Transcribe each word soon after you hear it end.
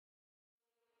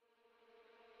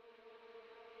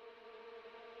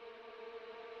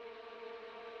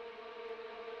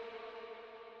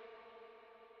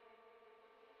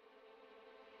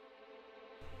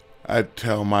I'd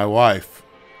tell my wife.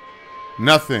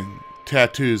 Nothing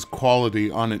tattoos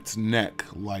quality on its neck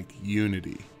like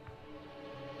unity.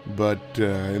 But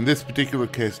in this particular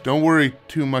case, don't worry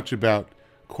too much about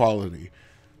quality.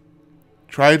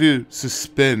 Try to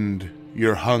suspend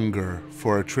your hunger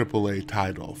for a AAA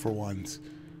title for once.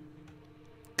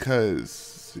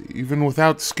 'Cause even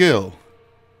without skill,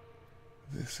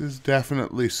 this is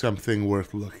definitely something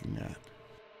worth looking at.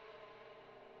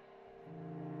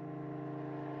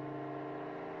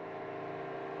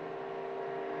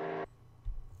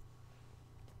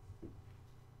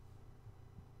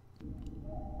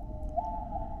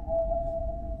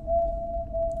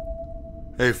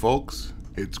 Hey folks,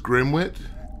 it's Grimwit,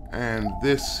 and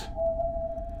this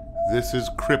is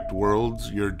Crypt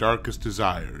Worlds, Your Darkest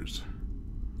Desires.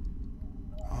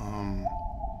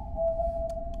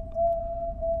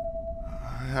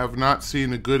 I have not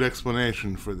seen a good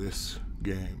explanation for this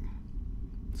game,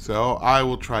 so I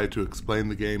will try to explain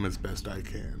the game as best I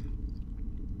can.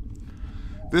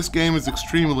 This game is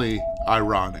extremely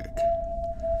ironic,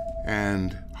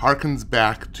 and harkens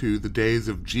back to the days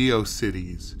of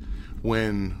GeoCities,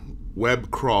 when web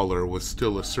crawler was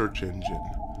still a search engine.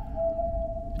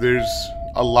 There's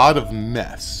a lot of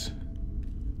mess,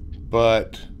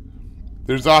 but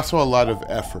there's also a lot of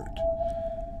effort,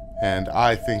 and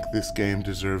I think this game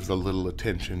deserves a little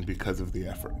attention because of the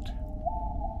effort.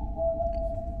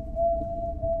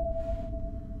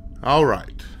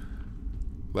 Alright,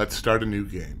 let's start a new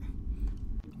game.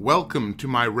 Welcome to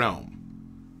my realm.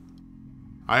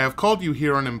 I have called you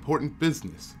here on important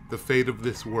business, the fate of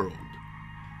this world.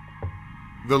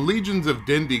 The legions of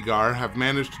Dendigar have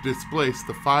managed to displace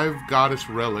the 5 goddess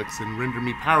relics and render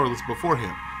me powerless before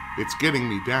him. It's getting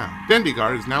me down.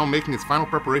 Dendigar is now making his final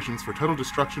preparations for total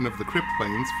destruction of the Crypt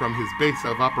planes from his base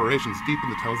of operations deep in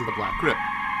the tunnels of the Black Crypt.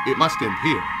 It must end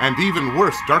here. And even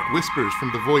worse, dark whispers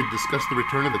from the void discuss the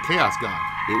return of the Chaos God.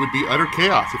 It would be utter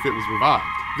chaos if it was revived.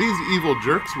 These evil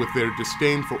jerks, with their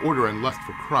disdain for order and lust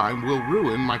for crime, will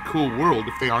ruin my cool world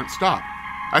if they aren't stopped.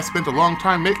 I spent a long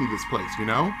time making this place, you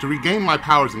know? To regain my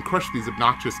powers and crush these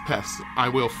obnoxious pests, I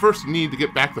will first need to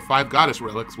get back the 5 goddess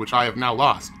relics, which I have now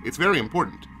lost. It's very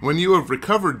important. When you have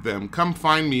recovered them, come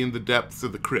find me in the depths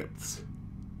of the crypts.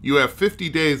 You have 50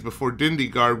 days before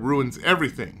Dendigar ruins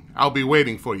everything. I'll be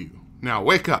waiting for you. Now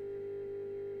wake up.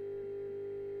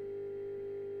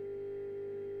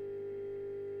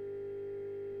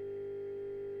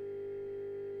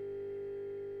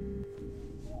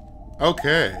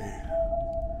 Okay.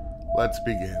 Let's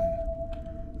begin.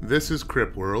 This is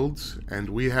Crypt Worlds, and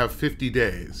we have 50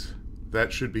 days.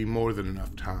 That should be more than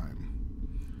enough time.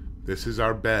 This is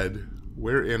our bed.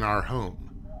 We're in our home.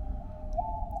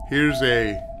 Here's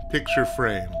a picture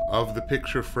frame of the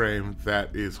picture frame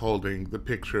that is holding the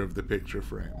picture of the picture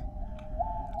frame.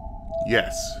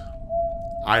 Yes,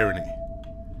 irony.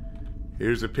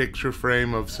 Here's a picture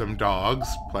frame of some dogs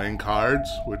playing cards,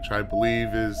 which I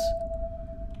believe is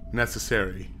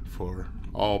necessary for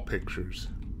all pictures.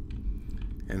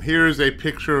 And here's a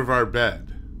picture of our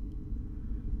bed.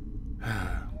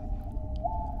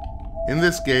 In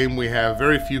this game, we have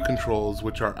very few controls,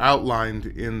 which are outlined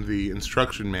in the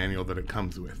instruction manual that it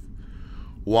comes with.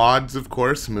 WADs, of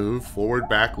course, move forward,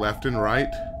 back, left, and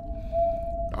right.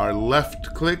 Our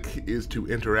left click is to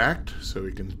interact, so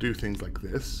we can do things like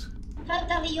this.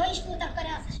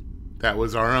 That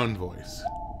was our own voice.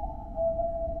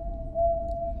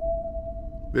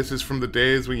 This is from the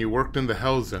days when you worked in the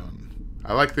Hell Zone.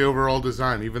 I like the overall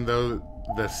design, even though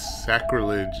the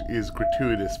sacrilege is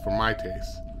gratuitous for my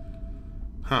taste.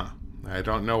 Huh. I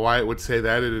don't know why it would say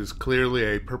that. It is clearly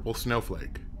a purple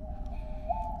snowflake.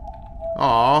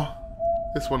 Aww.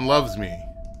 This one loves me.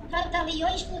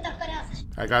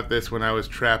 I got this when I was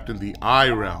trapped in the eye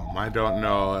realm. I don't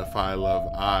know if I love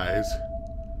eyes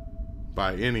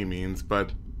by any means,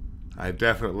 but I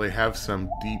definitely have some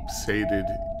deep-seated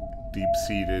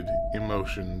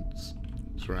emotions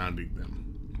surrounding them.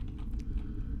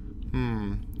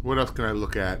 What else can I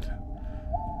look at?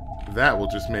 That will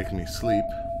just make me sleep.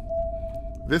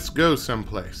 This goes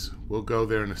someplace. We'll go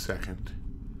there in a second.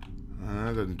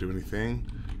 That doesn't do anything.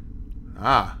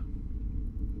 Ah.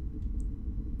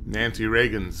 Nancy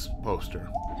Reagan's poster.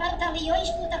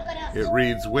 It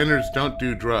reads, "Winners don't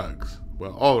do drugs."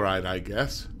 Well, alright, I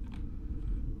guess.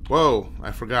 Whoa,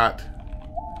 I forgot.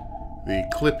 The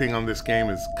clipping on this game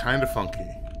is kind of funky.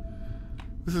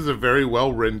 This is a very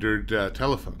well-rendered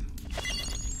telephone.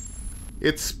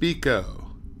 It's Speako.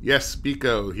 Yes,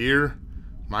 Speako here.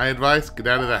 My advice, get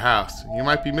out of the house. You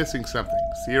might be missing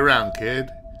something. See you around, kid.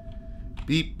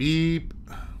 Beep, beep.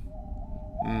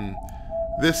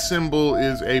 This symbol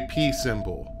is a P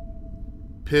symbol.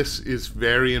 Piss is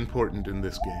very important in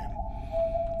this game.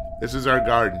 This is our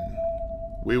garden.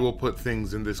 We will put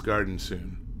things in this garden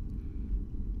soon.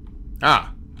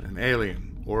 Ah, an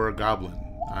alien or a goblin.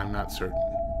 I'm not certain.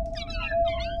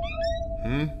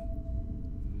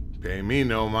 Pay me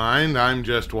no mind. I'm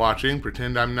just watching.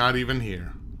 Pretend I'm not even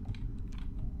here.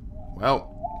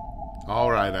 Well,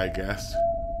 alright, I guess.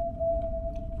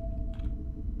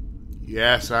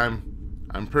 Yes, I'm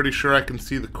pretty sure I can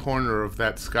see the corner of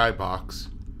that skybox.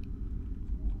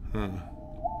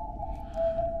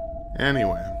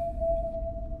 Anyway.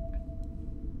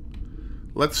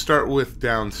 Let's start with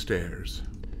downstairs.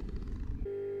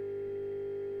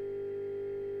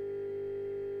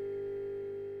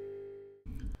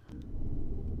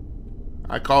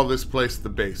 I call this place the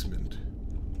basement.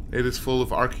 It is full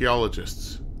of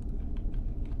archaeologists.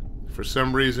 For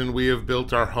some reason, we have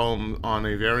built our home on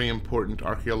a very important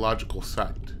archaeological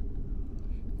site.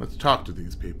 Let's talk to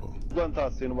these people.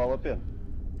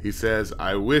 He says,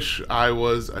 I wish I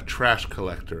was a trash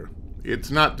collector. It's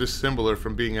not dissimilar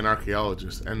from being an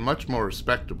archaeologist, and much more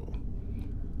respectable.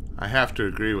 I have to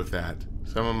agree with that.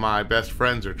 Some of my best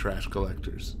friends are trash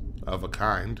collectors. Of a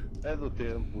kind.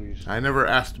 I never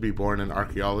asked to be born an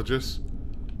archaeologist.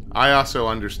 I also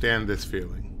understand this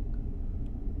feeling.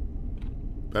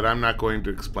 But I'm not going to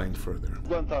explain further.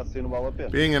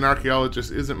 Being an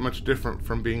archaeologist isn't much different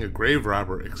from being a grave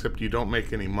robber, except you don't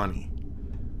make any money.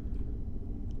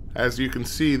 As you can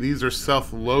see, these are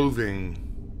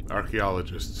self-loathing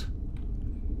archaeologists.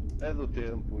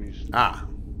 Ah.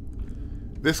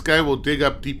 This guy will dig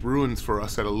up deep ruins for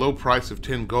us at a low price of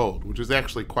 10 gold, which is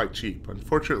actually quite cheap.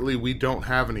 Unfortunately, we don't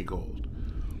have any gold.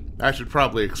 I should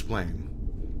probably explain.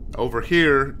 Over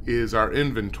here is our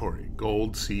inventory.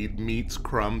 Gold, seed, meats,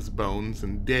 crumbs, bones,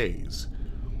 and days.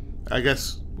 I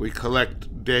guess we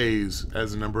collect days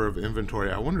as a number of inventory.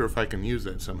 I wonder if I can use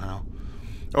that somehow.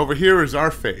 Over here is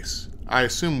our face. I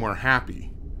assume we're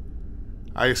happy.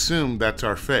 I assume that's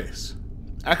our face.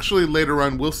 Actually, later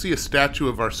on, we'll see a statue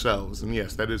of ourselves, and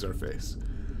yes, that is our face.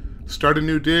 Start a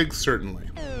new dig?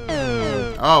 Certainly.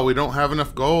 Oh, we don't have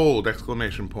enough gold!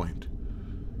 Exclamation point.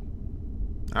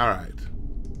 Alright.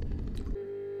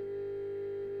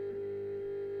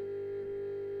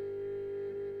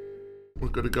 We're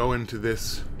going to go into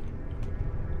this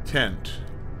tent.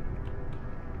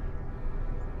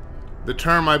 The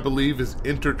term, I believe, is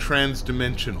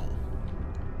intertransdimensional.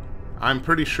 I'm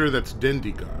pretty sure that's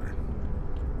Dendigar.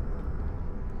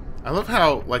 I love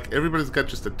how, like, everybody's got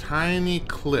just a tiny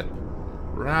clip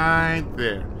right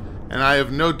there. And I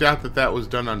have no doubt that that was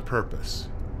done on purpose.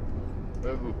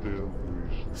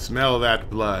 Smell that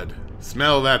blood.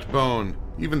 Smell that bone.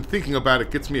 Even thinking about it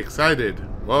gets me excited.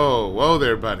 Whoa, whoa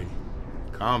there, buddy.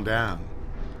 Calm down.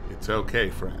 It's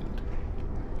okay, friend.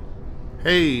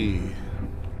 Hey,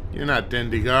 you're not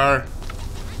Dendigar.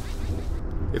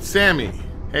 It's Sammy.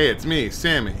 Hey, it's me,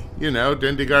 Sammy. You know,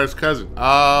 Dendigar's cousin.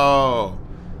 Oh,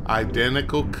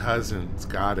 identical cousins.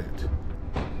 Got it.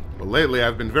 Well, lately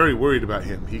I've been very worried about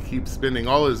him. He keeps spending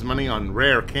all his money on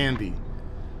rare candy,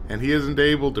 and he isn't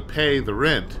able to pay the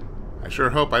rent. I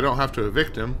sure hope I don't have to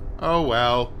evict him. Oh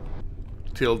well.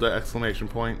 Tilde exclamation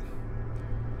point.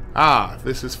 Ah,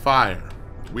 this is fire.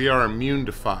 We are immune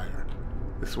to fire.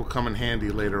 This will come in handy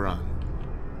later on.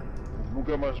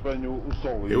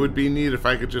 It would be neat if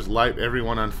I could just light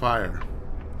everyone on fire.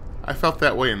 I felt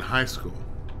that way in high school.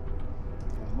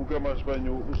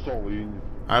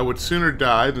 I would sooner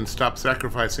die than stop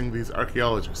sacrificing these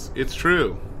archaeologists. It's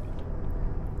true.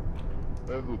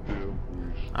 Am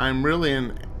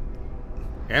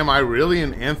I really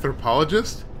an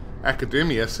anthropologist?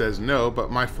 Academia says no,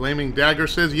 but my flaming dagger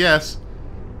says yes.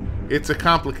 It's a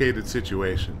complicated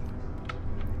situation.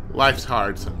 Life's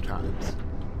hard sometimes.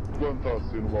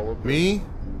 Me?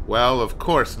 Well, of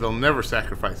course, they'll never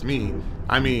sacrifice me.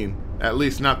 I mean, at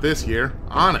least not this year.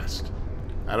 Honest.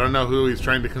 I don't know who he's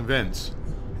trying to convince.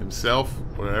 Himself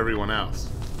or everyone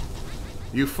else.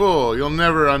 You fool, you'll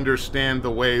never understand the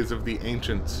ways of the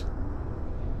ancients.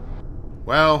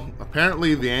 Well,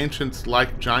 apparently the ancients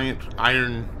like giant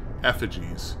iron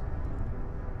effigies.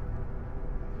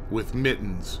 With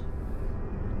mittens.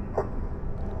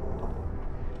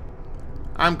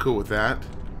 I'm cool with that.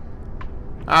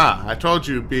 Ah, I told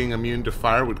you being immune to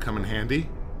fire would come in handy.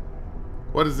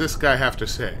 What does this guy have to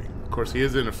say? Of course, he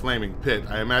is in a flaming pit.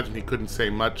 I imagine he couldn't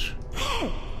say much.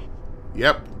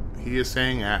 Yep, he is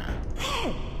saying ah.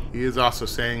 He is also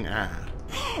saying ah.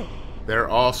 They're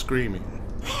all screaming.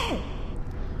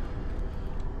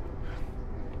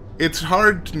 It's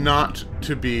hard not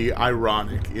to be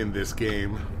ironic in this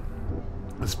game.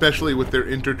 Especially with their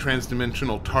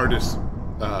intertransdimensional TARDIS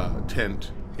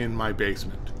tent in my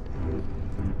basement.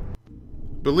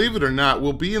 Believe it or not,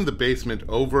 we'll be in the basement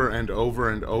over and over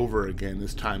and over again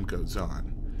as time goes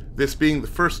on. This being the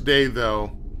first day,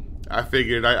 though, I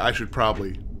figured I should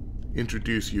probably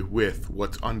introduce you with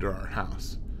what's under our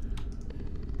house.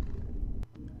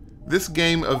 This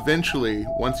game eventually,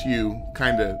 once you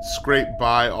kind of scrape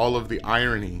by all of the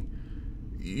irony,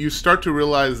 you start to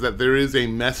realize that there is a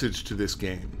message to this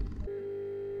game.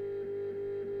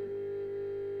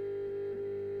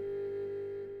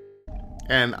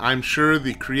 And I'm sure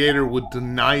the creator would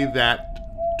deny that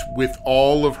with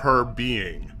all of her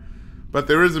being. But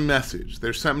there is a message.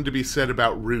 There's something to be said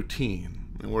about routine.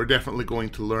 And we're definitely going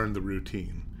to learn the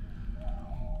routine.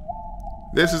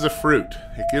 This is a fruit.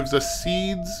 It gives us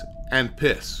seeds and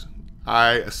piss.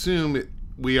 I assume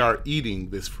we are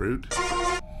eating this fruit.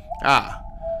 Ah.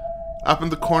 Up in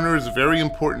the corner is a very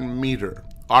important meter.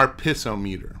 Our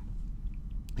pissometer.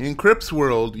 In Crypt's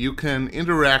world, you can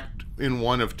interact in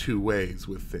one of two ways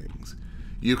with things.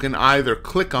 You can either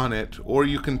click on it or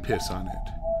you can piss on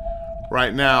it.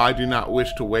 Right now, I do not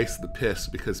wish to waste the piss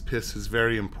because piss is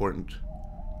very important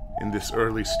in this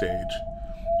early stage.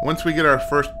 Once we get our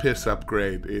first piss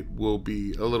upgrade, it will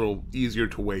be a little easier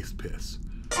to waste piss.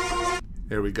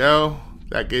 There we go.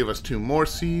 That gave us 2 more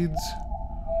seeds.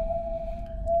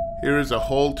 Here is a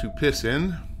hole to piss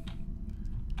in.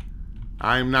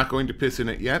 I'm not going to piss in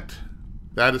it yet.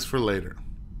 That is for later.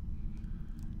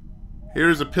 Here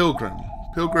is a pilgrim.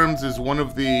 Pilgrims is one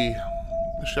of the,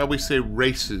 shall we say,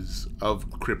 races of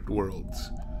Crypt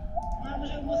worlds.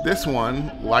 This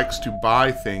one likes to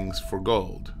buy things for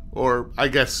gold. Or, I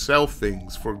guess, sell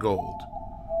things for gold.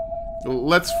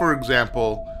 Let's, for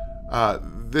example,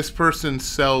 this person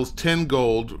sells 10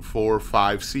 gold for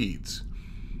 5 seeds.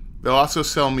 They'll also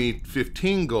sell me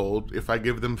 15 gold if I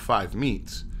give them 5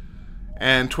 meats.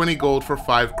 And 20 gold for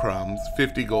 5 crumbs,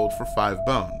 50 gold for 5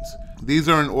 bones. These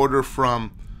are in order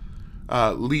from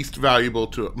least valuable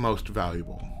to most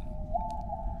valuable.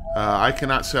 I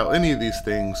cannot sell any of these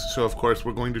things, so of course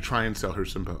we're going to try and sell her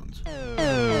some bones.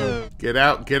 Get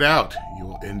out, get out. You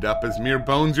will end up as mere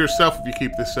bones yourself if you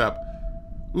keep this up.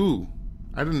 Ooh,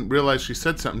 I didn't realize she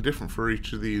said something different for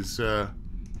each of these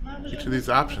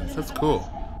options. That's cool.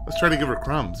 Let's try to give her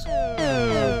crumbs.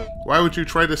 Why would you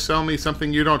try to sell me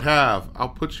something you don't have? I'll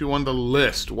put you on the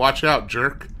list. Watch out,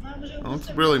 jerk. Let's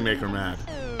really make her mad.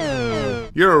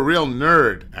 You're a real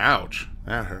nerd. Ouch.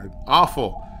 That hurt.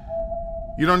 Awful.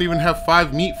 You don't even have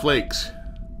 5 meat flakes.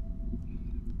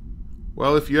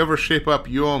 Well, if you ever shape up,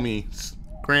 you owe me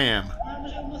Graham.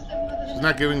 She's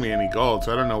not giving me any gold,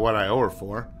 so I don't know what I owe her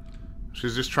for.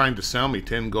 She's just trying to sell me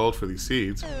 10 gold for these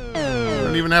seeds. I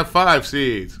don't even have 5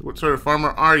 seeds. What sort of farmer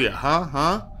are you,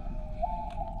 huh?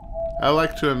 I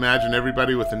like to imagine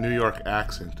everybody with a New York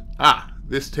accent. Ah,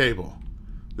 this table.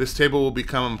 This table will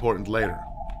become important later.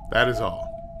 That is all.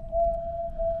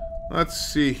 Let's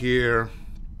see here.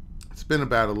 It's been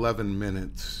about 11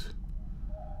 minutes.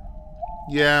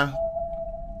 Yeah,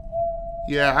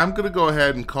 I'm going to go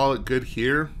ahead and call it good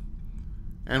here.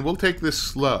 And we'll take this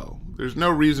slow. There's no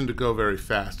reason to go very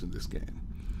fast in this game.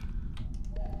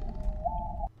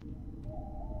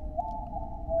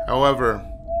 However,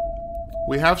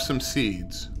 we have some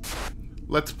seeds.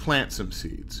 Let's plant some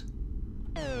seeds.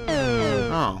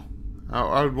 Oh,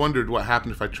 I wondered what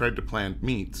happened if I tried to plant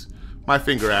meats. My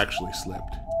finger actually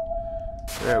slipped.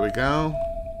 There we go.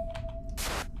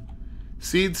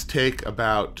 Seeds take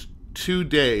about 2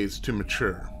 days to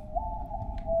mature.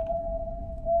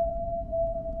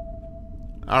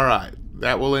 Alright,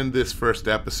 that will end this first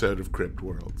episode of Crypt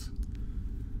Worlds.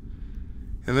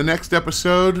 In the next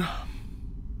episode,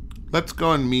 let's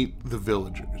go and meet the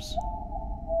villagers.